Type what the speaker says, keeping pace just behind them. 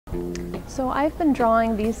So I've been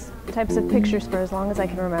drawing these types of pictures for as long as I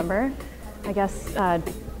can remember. I guess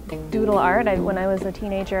doodle art. When I was a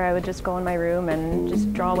teenager, I would just go in my room and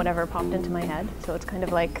just draw whatever popped into my head. So it's kind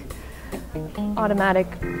of like automatic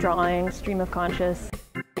drawing, stream of conscious.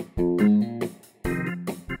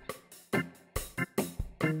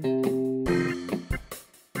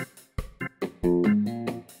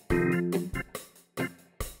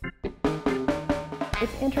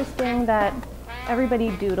 It's interesting that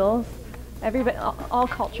everybody doodles. All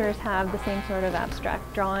cultures have the same sort of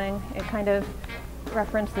abstract drawing. It kind of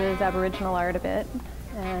references Aboriginal art a bit,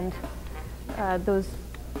 and those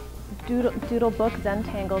doodle book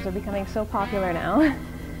Zentangles are becoming so popular now.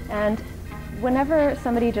 And whenever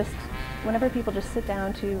people just sit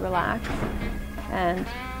down to relax and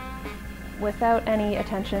without any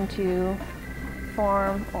attention to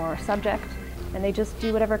form or subject, and they just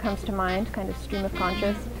do whatever comes to mind, kind of stream of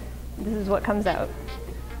conscious, this is what comes out.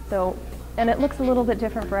 So, and it looks a little bit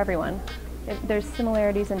different for everyone. There's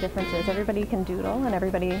similarities and differences. Everybody can doodle and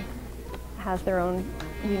everybody has their own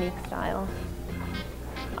unique style.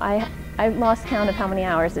 I lost count of how many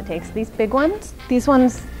hours it takes. These big ones,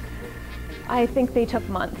 I think they took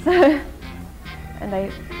months. And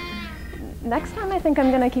next time I think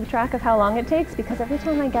I'm going to keep track of how long it takes, because every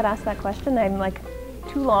time I get asked that question, I'm like,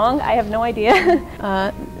 too long? I have no idea.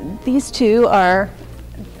 These two are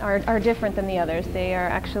different than the others. They are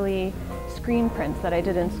actually screen prints that I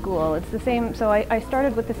did in school. It's the same, so I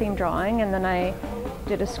started with the same drawing and then I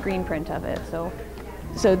did a screen print of it.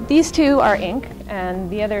 So these two are ink and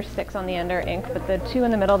the other sticks on the end are ink, but the two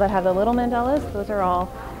in the middle that have the little mandalas, those are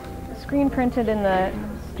all screen printed in the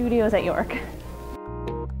studios at York.